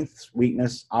strengths,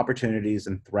 weakness, opportunities,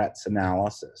 and threats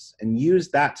analysis. And use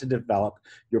that to develop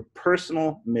your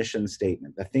personal mission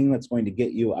statement, the thing that's going to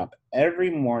get you up every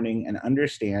morning and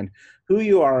understand who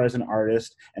you are as an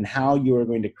artist and how you are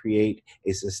going to create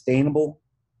a sustainable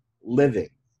living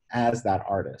as that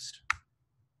artist.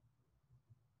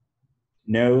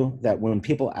 Know that when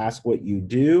people ask what you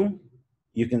do,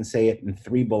 you can say it in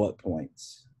 3 bullet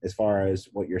points as far as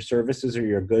what your services or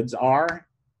your goods are,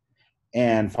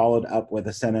 and followed up with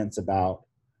a sentence about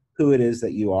who it is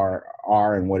that you are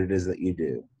and what it is that you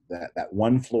do. That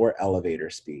 1-floor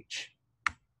elevator speech.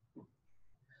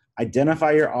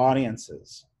 Identify your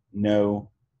audiences. Know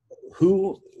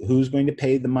who's going to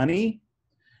pay the money,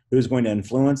 who's going to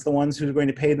influence the ones who's going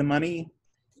to pay the money,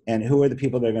 and who are the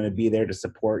people that are going to be there to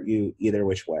support you either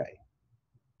which way.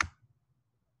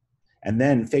 And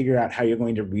then figure out how you're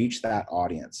going to reach that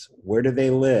audience. Where do they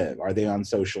live? Are they on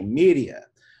social media?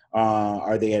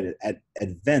 Are they at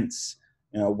events?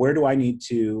 Where do I need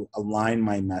to align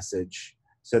my message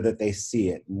so that they see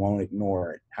it and won't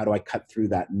ignore it? How do I cut through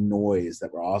that noise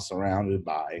that we're all surrounded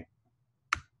by?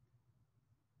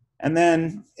 And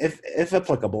then, if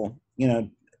applicable,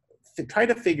 try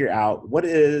to figure out what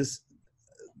is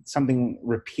something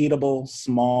repeatable,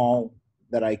 small,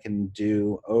 that I can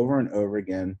do over and over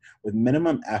again with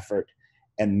minimum effort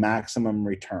and maximum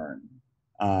return.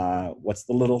 What's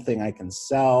the little thing I can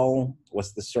sell?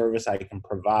 What's the service I can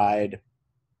provide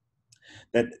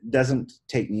that doesn't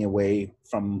take me away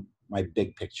from my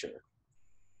big picture,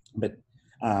 but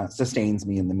sustains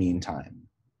me in the meantime?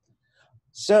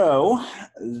 So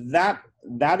that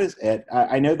is it.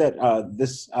 I know that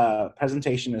this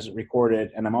presentation is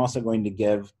recorded, and I'm also going to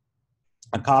give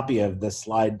a copy of this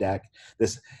slide deck,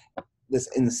 this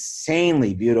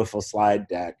insanely beautiful slide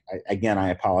deck. Again, I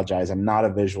apologize. I'm not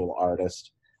a visual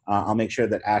artist. I'll make sure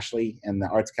that Ashley and the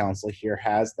Arts Council here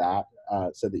has that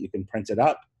so that you can print it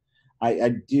up. I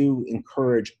do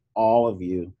encourage all of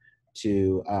you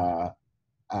to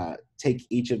take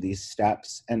each of these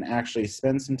steps and actually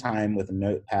spend some time with a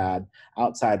notepad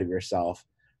outside of yourself,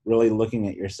 really looking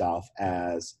at yourself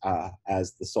as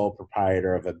the sole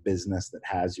proprietor of a business that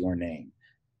has your name,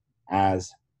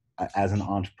 as an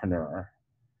entrepreneur.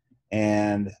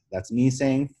 And that's me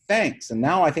saying thanks. And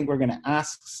now I think we're going to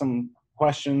ask some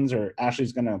questions, or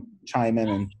Ashley's going to chime in.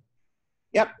 And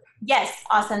yep. Yes,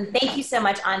 awesome. Thank you so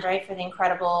much, Andre, for the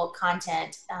incredible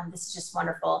content. This is just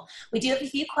wonderful. We do have a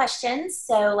few questions,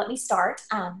 so let me start.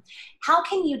 How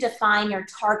can you define your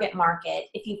target market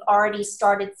if you've already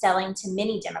started selling to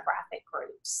many demographic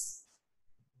groups?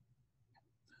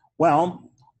 Well,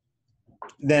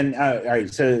 then, all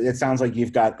right, so it sounds like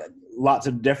you've got lots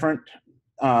of different,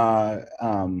 a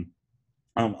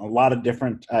lot of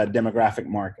different demographic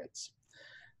markets.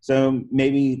 So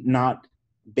maybe not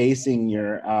basing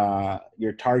your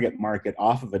target market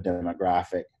off of a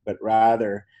demographic, but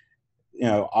rather,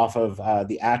 off of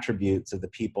the attributes of the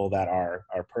people that are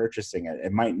purchasing it.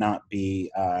 It might not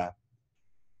be,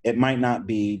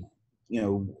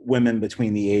 women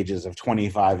between the ages of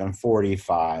 25 and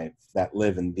 45 that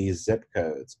live in these zip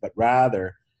codes, but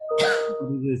rather,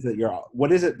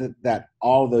 what is it that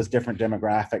all those different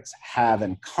demographics have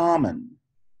in common?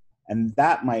 And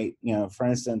that might, for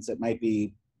instance, it might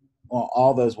be well,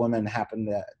 all those women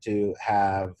happen to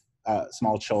have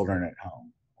small children at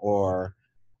home, or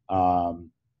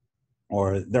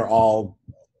they're all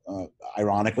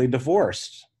ironically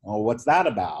divorced. Well, what's that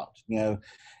about?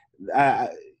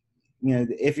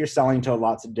 If you're selling to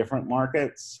lots of different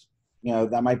markets,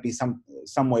 that might be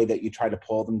some way that you try to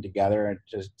pull them together and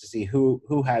just to see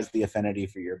who has the affinity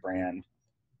for your brand.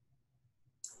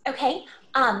 Okay.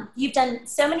 You've done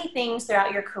so many things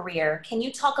throughout your career. Can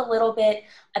you talk a little bit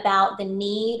about the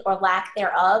need or lack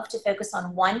thereof to focus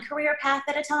on one career path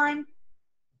at a time?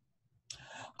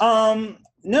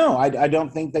 No, I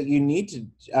don't think that you need to.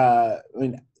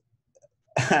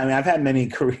 I've had many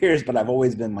careers, but I've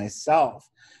always been myself.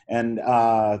 And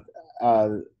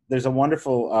there's a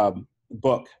wonderful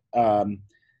book, and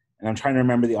I'm trying to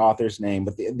remember the author's name,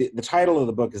 but the title of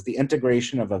the book is The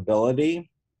Integration of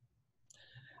Ability.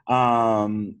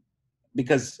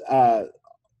 Because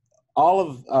all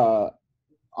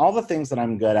the things that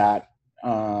I'm good at,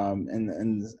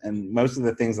 and most of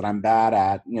the things that I'm bad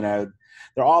at,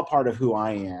 they're all part of who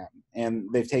I am. And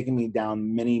they've taken me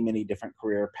down many, many different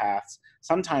career paths,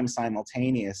 sometimes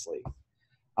simultaneously.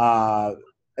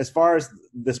 As far as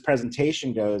this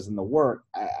presentation goes and the work,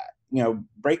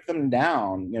 break them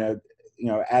down.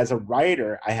 As a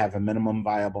writer, I have a minimum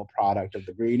viable product of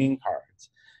the greeting cards.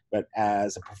 But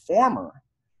as a performer,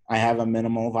 I have a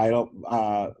minimal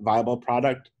viable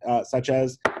product such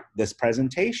as this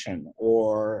presentation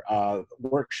or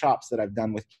workshops that I've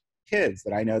done with kids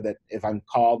that I know that if I'm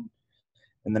called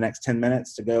in the next 10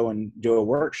 minutes to go and do a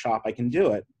workshop, I can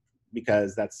do it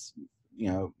because that's,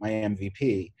 my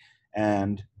MVP.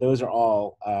 And those are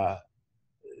all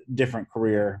different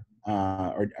career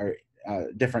or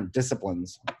different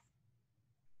disciplines.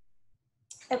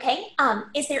 Okay.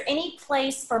 Is there any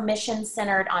place for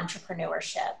mission-centered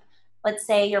entrepreneurship? Let's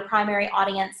say your primary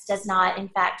audience does not, in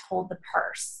fact, hold the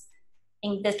purse.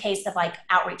 In the case of like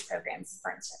outreach programs,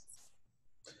 for instance.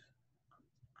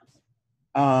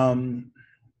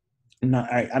 No,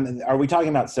 are we talking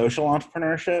about social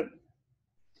entrepreneurship?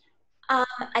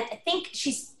 I think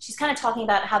she's kind of talking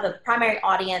about how the primary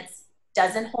audience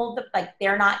doesn't hold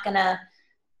they're not gonna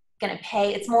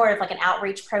pay. It's more of like an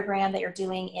outreach program that you're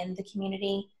doing in the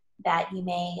community that you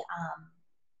may.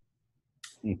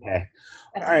 Okay.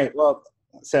 All right. Well,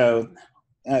 so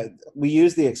we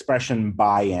use the expression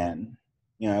buy-in.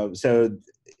 So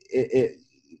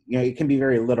it can be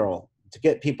very literal. To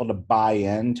get people to buy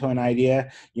into an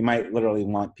idea, you might literally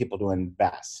want people to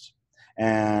invest.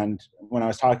 And when I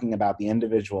was talking about the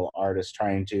individual artist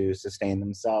trying to sustain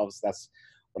themselves, that's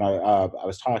what I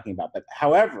was talking about. But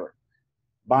however,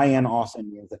 buy-in also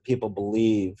means that people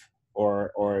believe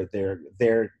or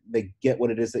they get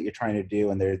what it is that you're trying to do,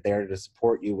 and they're there to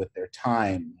support you with their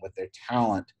time, with their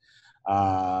talent,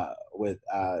 with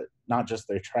not just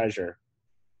their treasure.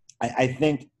 I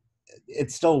think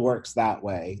it still works that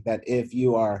way, that if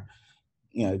you are,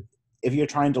 if you're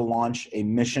trying to launch a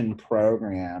mission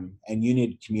program and you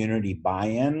need community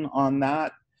buy-in on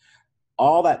that,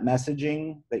 all that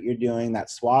messaging that you're doing, that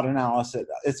SWOT analysis,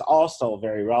 it's all still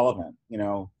very relevant.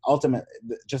 Ultimately,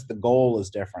 just the goal is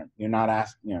different. You're not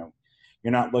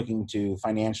looking to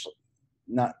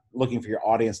not looking for your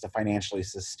audience to financially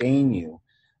sustain you,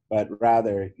 but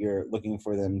rather you're looking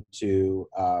for them to,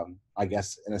 I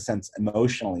guess, in a sense,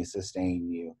 emotionally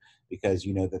sustain you, because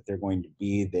you know that they're going to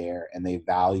be there and they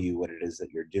value what it is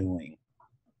that you're doing.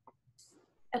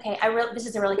 Okay, this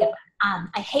is a really good one.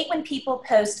 I hate when people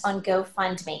post on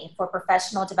GoFundMe for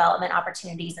professional development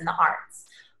opportunities in the arts.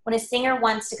 When a singer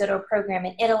wants to go to a program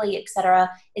in Italy, etc.,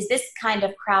 is this kind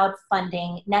of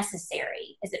crowdfunding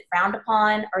necessary? Is it frowned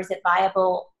upon, or is it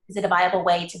viable? Is it a viable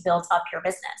way to build up your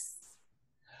business?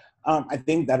 I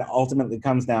think that ultimately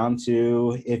comes down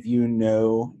to if you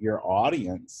know your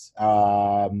audience.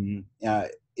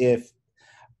 If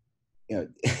I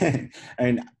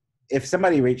mean, if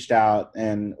somebody reached out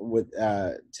and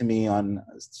to me on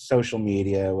social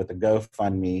media with a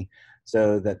GoFundMe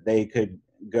so that they could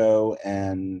go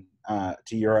and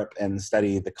to Europe and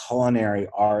study the culinary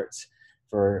arts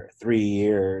for 3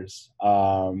 years,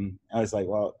 I was like,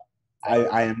 well,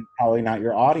 I am probably not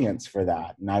your audience for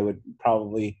that, and I would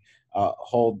probably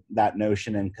hold that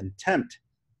notion in contempt.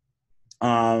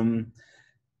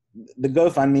 The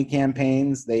GoFundMe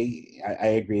campaigns, I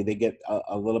agree, they get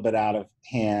a little bit out of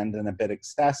hand and a bit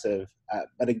excessive.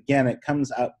 But again, it comes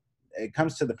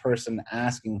to the person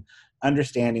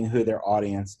understanding who their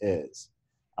audience is.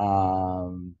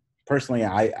 Personally,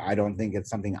 I don't think it's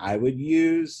something I would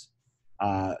use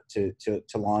to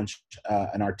launch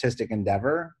an artistic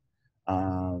endeavor.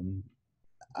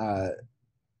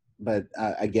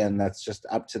 again, that's just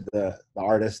up to the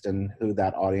artist and who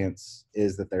that audience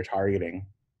is that they're targeting.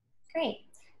 Great.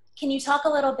 Can you talk a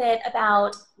little bit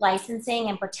about licensing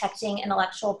and protecting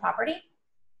intellectual property?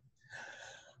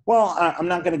 Well, I'm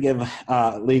not going to give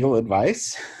legal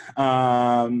advice,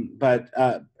 but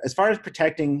as far as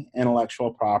protecting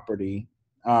intellectual property,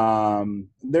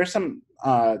 there's some,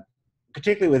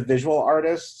 particularly with visual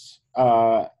artists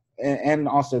and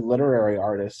also literary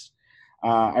artists.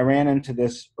 I ran into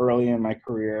this early in my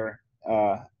career,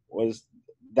 was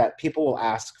that people will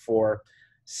ask for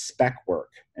spec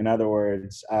work. In other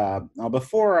words, now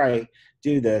before I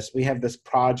do this, we have this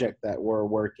project that we're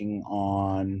working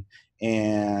on,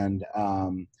 and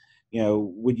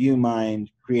would you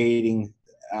mind creating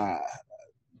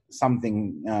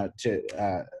something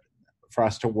for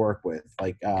us to work with?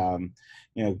 Like, can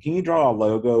you draw a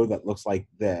logo that looks like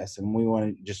this? And we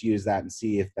want to just use that and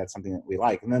see if that's something that we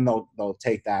like. And then they'll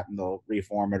take that and they'll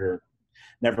reform it or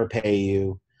never pay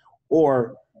you.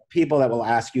 Or people that will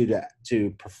ask you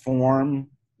to perform,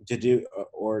 to do,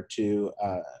 or to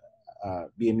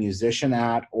be a musician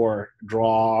at, or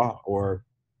draw, or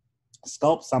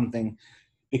sculpt something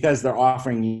because they're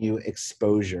offering you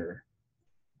exposure.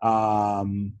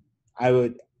 I'm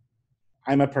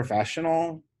a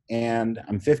professional and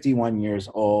I'm 51 years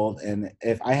old, and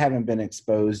if I haven't been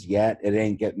exposed yet, it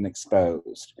ain't getting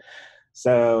exposed.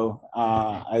 So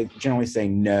I generally say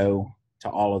no to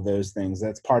all of those things.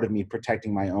 That's part of me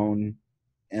protecting my own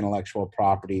intellectual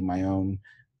property, my own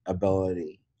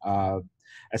ability.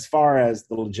 As far as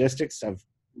the logistics of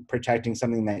protecting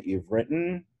something that you've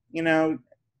written,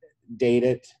 date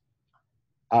it.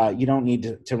 You don't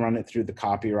need to run it through the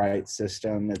copyright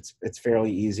system. It's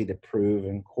fairly easy to prove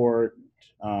in court.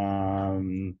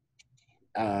 As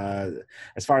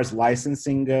far as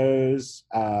licensing goes,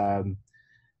 I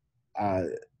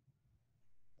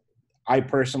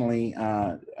personally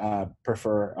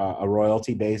prefer a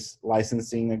royalty-based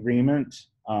licensing agreement.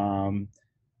 And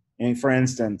for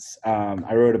instance,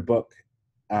 I wrote a book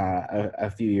a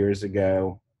few years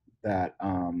ago that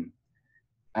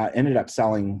ended up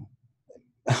selling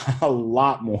a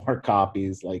lot more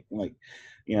copies,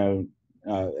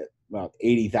 about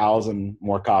 80,000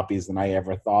 more copies than I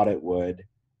ever thought it would.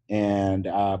 And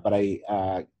but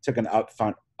I took an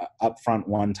upfront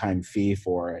one-time fee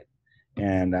for it,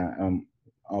 and I'll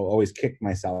always kick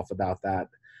myself about that.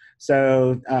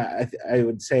 So I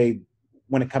would say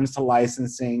when it comes to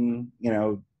licensing,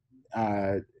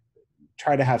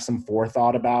 try to have some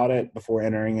forethought about it before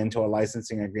entering into a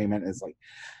licensing agreement. Is like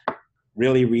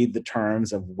really read the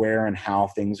terms of where and how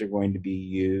things are going to be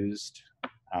used.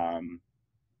 I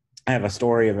have a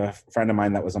story of a friend of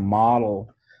mine that was a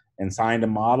model and signed a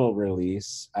model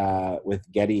release with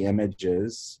Getty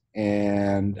Images,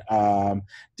 and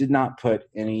did not put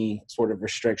any sort of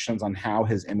restrictions on how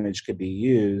his image could be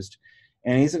used.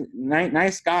 And he's a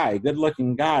nice guy,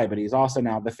 good-looking guy, but he's also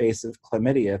now the face of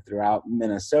chlamydia throughout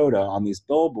Minnesota on these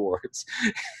billboards.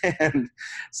 And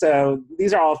so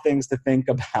these are all things to think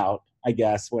about, I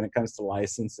guess, when it comes to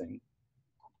licensing.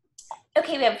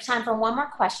 Okay, we have time for one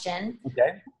more question.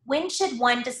 Okay. When should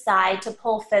one decide to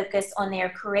pull focus on their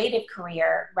creative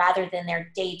career rather than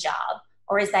their day job?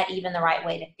 Or is that even the right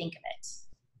way to think of it?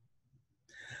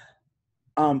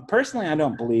 Personally, I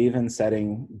don't believe in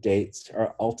setting dates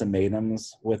or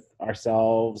ultimatums with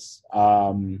ourselves.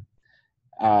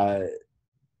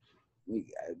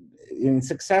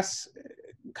 Success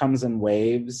comes in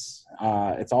waves.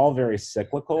 It's all very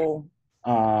cyclical.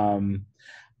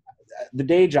 The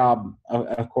day job,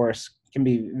 of course, can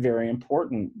be very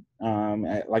important.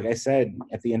 Like I said,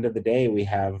 at the end of the day, we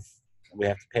have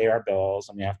to pay our bills,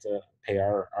 and we have to pay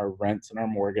our rents and our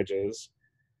mortgages.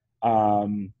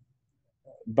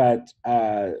 But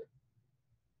I'll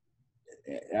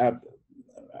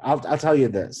tell you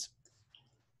this.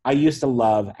 I used to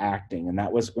love acting, and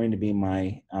that was going to be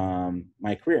my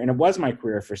my career. And it was my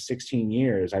career for 16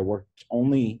 years. I worked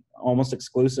almost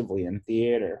exclusively in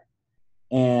theater.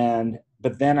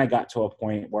 But then I got to a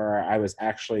point where I was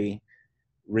actually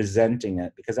resenting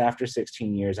it, because after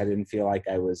 16 years, I didn't feel like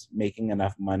I was making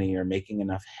enough money or making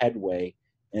enough headway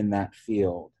in that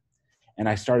field. And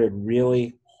I started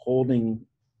really holding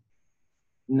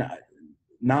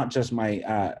not just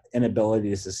my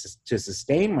inability to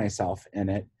sustain myself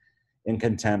in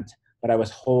contempt, but I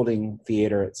was holding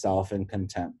theater itself in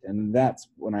contempt. And that's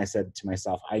when I said to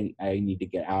myself, I need to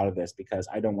get out of this, because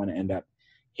I don't want to end up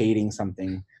hating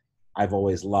something I've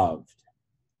always loved.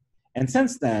 And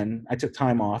since then, I took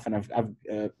time off, and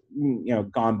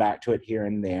I've gone back to it here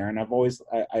and there, and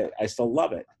I still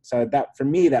love it. So that, for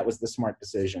me, that was the smart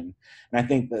decision. And I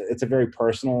think that it's a very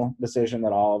personal decision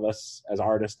that all of us as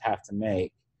artists have to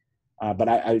make. But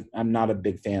I'm not a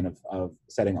big fan of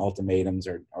setting ultimatums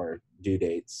or due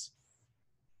dates.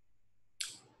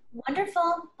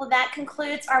 Wonderful. Well, that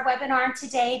concludes our webinar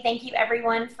today. Thank you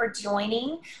everyone for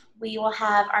joining. We will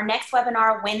have our next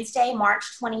webinar Wednesday, March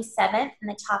 27th, and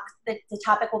the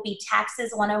topic will be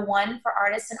Taxes 101 for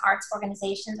Artists and Arts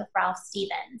Organizations with Ralph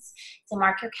Stevens. So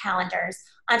mark your calendars.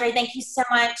 Andre, thank you so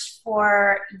much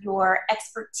for your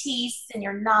expertise and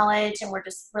your knowledge, and we're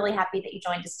just really happy that you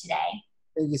joined us today.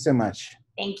 Thank you so much.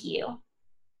 Thank you.